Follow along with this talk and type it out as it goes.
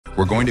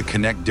We're going to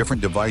connect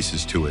different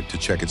devices to it to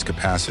check its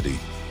capacity.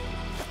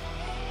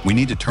 We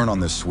need to turn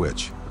on this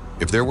switch.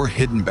 If there were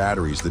hidden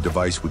batteries, the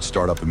device would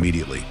start up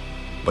immediately,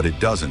 but it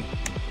doesn't.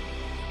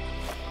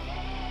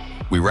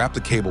 We wrap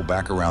the cable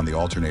back around the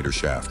alternator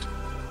shaft.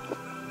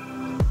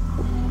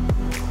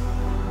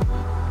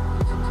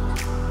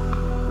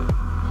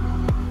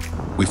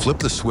 We flip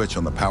the switch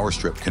on the power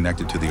strip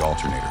connected to the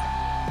alternator.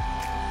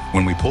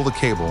 When we pull the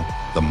cable,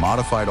 the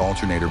modified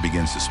alternator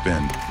begins to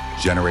spin,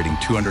 generating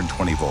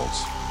 220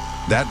 volts.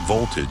 That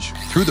voltage,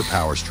 through the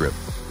power strip,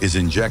 is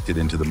injected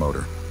into the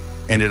motor.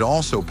 And it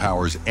also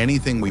powers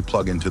anything we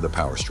plug into the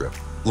power strip,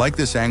 like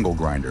this angle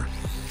grinder.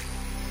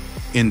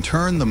 In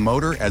turn, the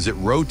motor, as it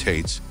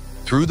rotates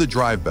through the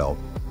drive belt,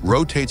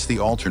 rotates the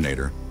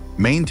alternator,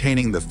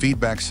 maintaining the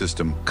feedback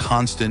system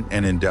constant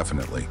and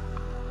indefinitely.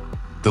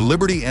 The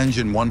Liberty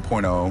Engine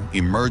 1.0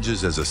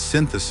 emerges as a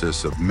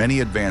synthesis of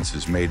many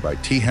advances made by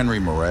T. Henry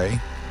Murray,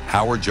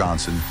 Howard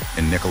Johnson,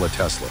 and Nikola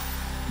Tesla.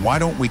 Why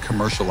don't we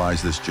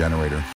commercialize this generator?